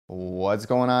What's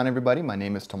going on, everybody? My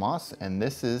name is Tomas and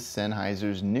this is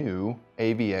Sennheiser's new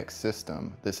AVX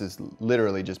system. This has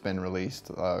literally just been released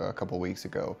a couple weeks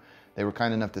ago. They were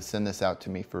kind enough to send this out to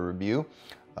me for review.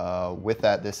 With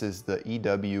that, this is the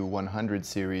EW100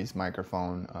 series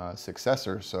microphone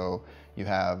successor. So you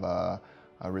have a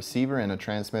receiver and a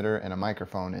transmitter and a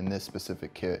microphone in this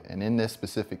specific kit. And in this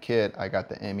specific kit, I got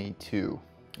the ME2.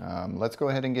 Let's go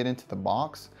ahead and get into the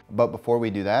box. But before we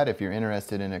do that, if you're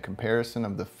interested in a comparison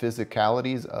of the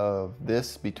physicalities of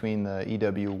this between the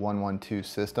EW112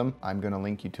 system, I'm going to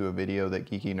link you to a video that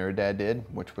Geeky Nerd Dad did,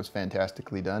 which was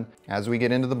fantastically done. As we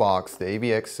get into the box, the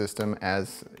AVX system,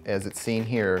 as it's seen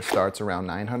here, starts around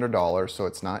 $900, so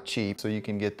it's not cheap. So you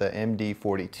can get the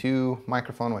MD42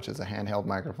 microphone, which is a handheld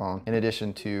microphone, in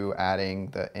addition to adding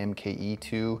the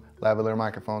MKE2 lavalier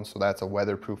microphone. So that's a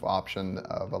weatherproof option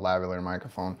of a lavalier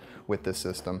microphone with this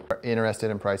system. If you're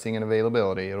interested in pricing and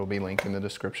availability, it'll be linked in the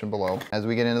description below. As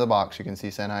we get into the box, you can see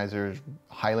Sennheiser is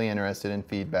highly interested in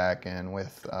feedback, and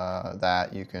with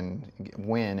that you can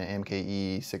win an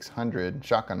MKE 600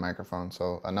 shotgun microphone,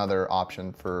 so another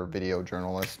option for video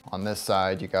journalists. On this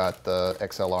side you got the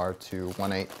XLR to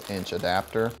 1/8 inch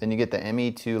adapter. Then you get the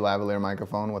ME2 lavalier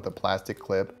microphone with a plastic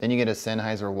clip. Then you get a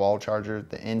Sennheiser wall charger,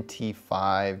 the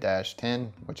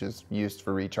NT5-10, which is used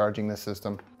for recharging the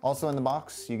system. Also in the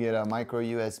box, you get a micro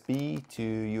USB to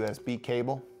USB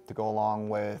cable to go along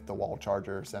with the wall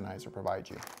charger Sennheiser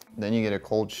provides you. Then you get a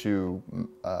cold shoe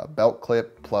belt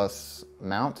clip plus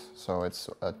mount. So it's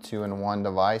a 2-in-1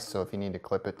 device. So if you need to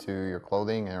clip it to your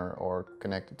clothing or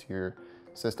connect it to your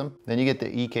system. Then you get the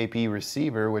EKP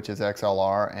receiver, which is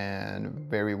XLR and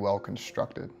very well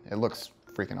constructed. It looks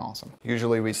freaking awesome.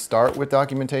 Usually we start with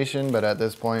documentation, but at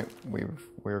this point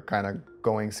we're kind of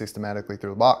going systematically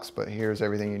through the box, but here's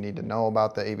everything you need to know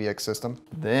about the AVX system.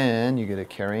 Then you get a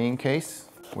carrying case,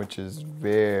 which is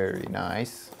very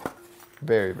nice.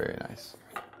 Very, very nice.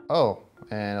 Oh,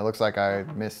 and it looks like I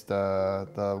missed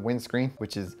the windscreen,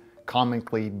 which is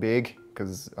comically big,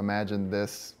 because imagine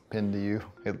this pinned to you.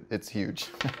 It's huge.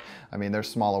 I mean, there's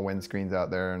smaller windscreens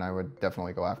out there, and I would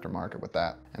definitely go aftermarket with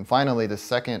that. And finally, the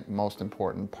second most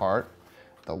important part,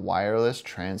 the wireless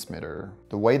transmitter.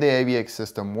 The way the AVX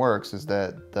system works is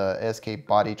that the SK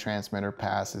body transmitter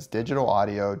passes digital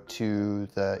audio to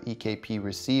the EKP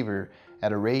receiver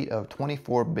at a rate of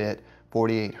 24-bit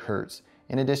 48 Hertz,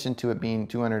 in addition to it being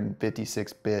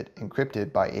 256-bit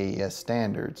encrypted by AES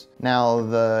standards. Now,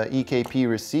 the EKP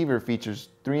receiver features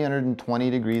 320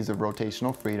 degrees of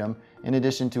rotational freedom, in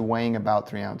addition to weighing about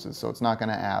 3 ounces, so it's not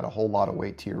gonna add a whole lot of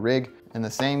weight to your rig. And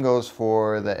the same goes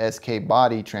for the SK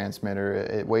body transmitter.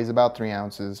 It weighs about 3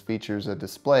 ounces, features a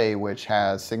display which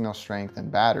has signal strength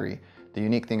and battery. The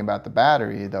unique thing about the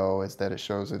battery, though, is that it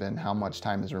shows it in how much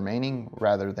time is remaining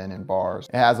rather than in bars.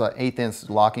 It has an 1/8 inch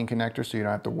locking connector, so you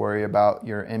don't have to worry about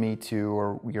your ME2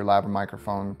 or your lav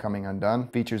microphone coming undone.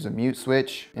 Features a mute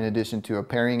switch in addition to a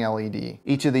pairing LED.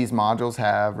 Each of these modules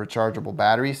have rechargeable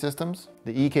battery systems.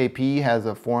 The EKP has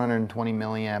a 420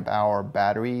 milliamp hour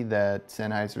battery that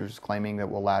Sennheiser is claiming that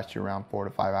will last you around 4 to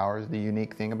 5 hours. The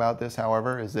unique thing about this,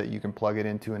 however, is that you can plug it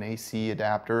into an AC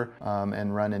adapter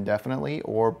and run indefinitely,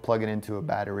 or plug it into a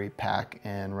battery pack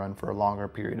and run for a longer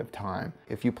period of time.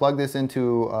 If you plug this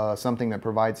into something that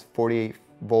provides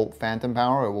 48-volt phantom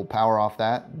power, it will power off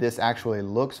that. This actually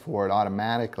looks for it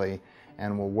automatically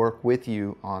and will work with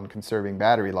you on conserving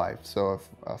battery life. So if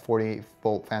a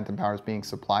 48-volt phantom power is being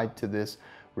supplied to this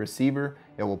receiver,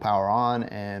 it will power on,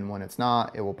 and when it's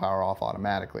not, it will power off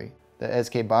automatically. The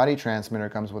SK body transmitter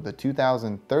comes with a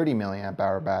 2030 milliamp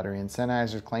hour battery, and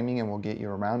Sennheiser is claiming it will get you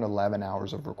around 11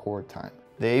 hours of record time.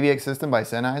 The AVX system by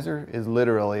Sennheiser is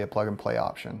literally a plug and play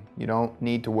option. You don't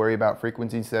need to worry about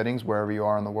frequency settings wherever you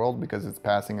are in the world, because it's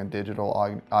passing a digital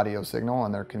audio signal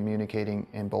and they're communicating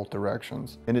in both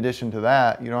directions. In addition to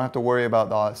that, you don't have to worry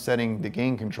about setting the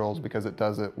gain controls, because it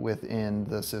does it within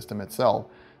the system itself.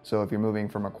 So if you're moving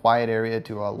from a quiet area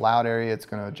to a loud area, it's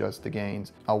going to adjust the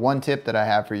gains. One tip that I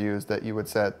have for you is that you would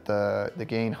set the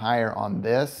gain higher on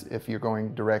this if you're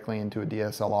going directly into a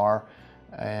DSLR,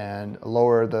 and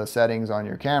lower the settings on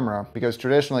your camera, because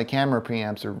traditionally camera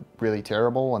preamps are really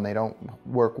terrible and they don't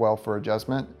work well for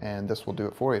adjustment, and this will do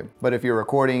it for you. But if you're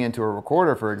recording into a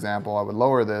recorder, for example, I would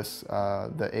lower this,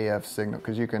 the AF signal,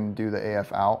 because you can do the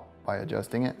AF out by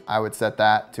adjusting it. I would set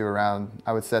that to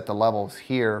I would set the levels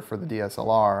here for the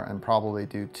DSLR and probably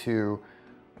do 2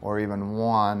 or even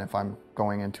 1 if I'm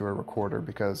going into a recorder,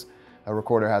 because a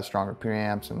recorder has stronger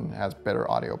preamps and has better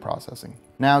audio processing.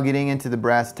 Now getting into the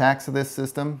brass tacks of this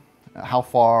system, how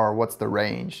far or what's the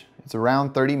range? It's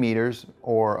around 30 meters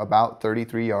or about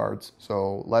 33 yards.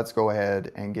 So let's go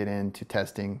ahead and get into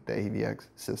testing the AVX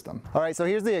system. All right, so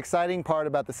here's the exciting part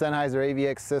about the Sennheiser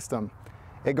AVX system.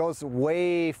 It goes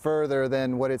way further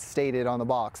than what it's stated on the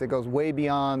box. It goes way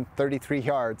beyond 33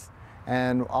 yards.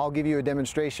 And I'll give you a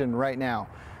demonstration right now.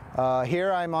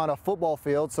 Here I'm on a football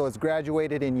field, so it's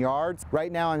graduated in yards.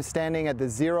 Right now I'm standing at the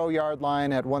 0 yard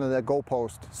line at one of the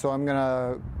goalposts. So I'm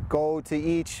gonna go to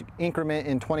each increment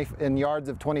in yards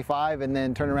of 25 and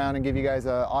then turn around and give you guys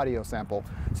an audio sample.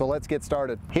 So let's get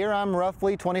started. Here I'm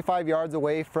roughly 25 yards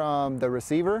away from the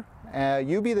receiver.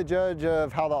 You be the judge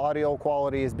of how the audio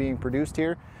quality is being produced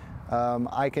here.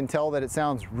 I can tell that it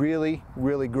sounds really,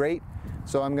 really great.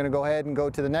 So I'm going to go ahead and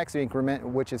go to the next increment,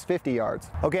 which is 50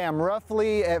 yards. Okay, I'm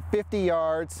roughly at 50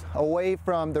 yards away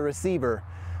from the receiver.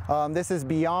 This is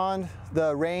beyond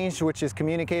the range which is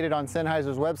communicated on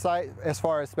Sennheiser's website as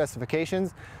far as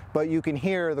specifications, but you can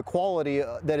hear the quality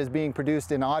that is being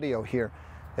produced in audio here.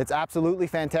 It's absolutely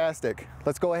fantastic.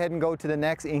 Let's go ahead and go to the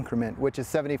next increment, which is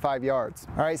 75 yards.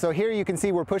 All right, so here you can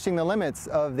see we're pushing the limits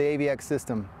of the AVX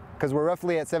system because we're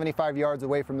roughly at 75 yards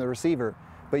away from the receiver.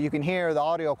 But you can hear the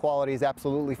audio quality is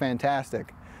absolutely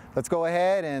fantastic. Let's go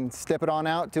ahead and step it on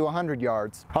out to 100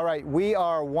 yards. All right, we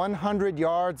are 100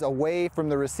 yards away from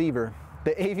the receiver.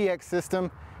 The AVX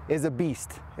system is a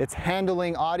beast. It's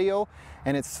handling audio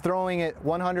and it's throwing it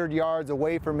 100 yards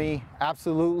away from me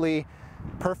absolutely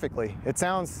perfectly. It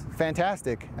sounds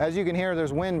fantastic. As you can hear,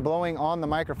 there's wind blowing on the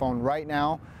microphone right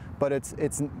now, but it's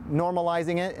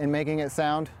normalizing it and making it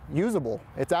sound usable.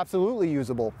 It's absolutely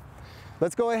usable.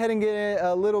 Let's go ahead and get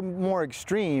a little more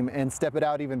extreme and step it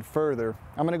out even further.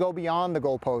 I'm gonna go beyond the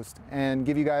goalpost and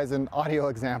give you guys an audio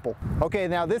example. Okay,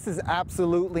 now this is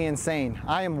absolutely insane.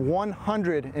 I am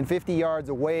 150 yards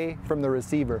away from the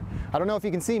receiver. I don't know if you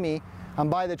can see me. I'm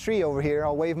by the tree over here.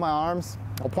 I'll wave my arms.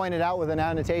 I'll point it out with an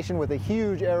annotation with a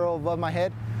huge arrow above my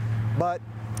head. But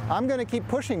I'm gonna keep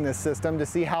pushing this system to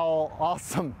see how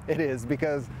awesome it is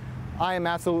because I am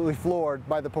absolutely floored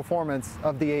by the performance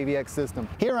of the AVX system.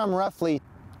 Here I'm roughly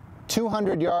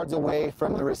 200 yards away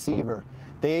from the receiver.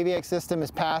 The AVX system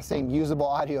is passing usable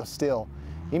audio still.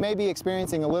 You may be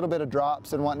experiencing a little bit of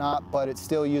drops and whatnot, but it's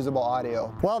still usable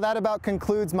audio. Well, that about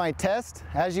concludes my test.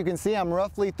 As you can see, I'm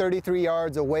roughly 33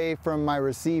 yards away from my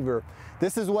receiver.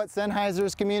 This is what Sennheiser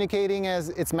is communicating as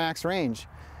its max range.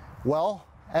 Well,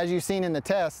 as you've seen in the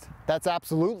test, that's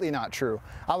absolutely not true.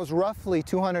 I was roughly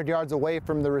 200 yards away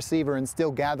from the receiver and still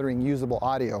gathering usable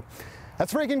audio.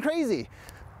 That's freaking crazy.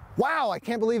 Wow, I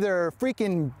can't believe they're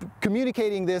freaking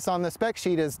communicating this on the spec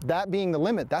sheet as that being the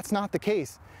limit. That's not the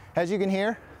case. As you can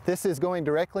hear, this is going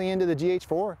directly into the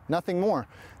GH4, nothing more.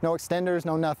 No extenders,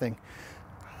 no nothing.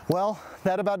 Well,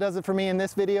 that about does it for me in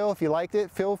this video. If you liked it,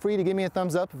 feel free to give me a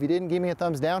thumbs up. If you didn't, give me a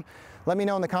thumbs down. Let me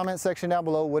know in the comment section down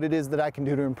below what it is that I can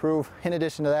do to improve. In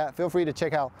addition to that, feel free to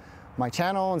check out my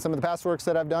channel and some of the past works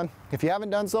that I've done. If you haven't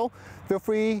done so, feel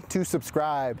free to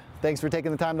subscribe. Thanks for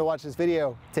taking the time to watch this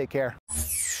video. Take care.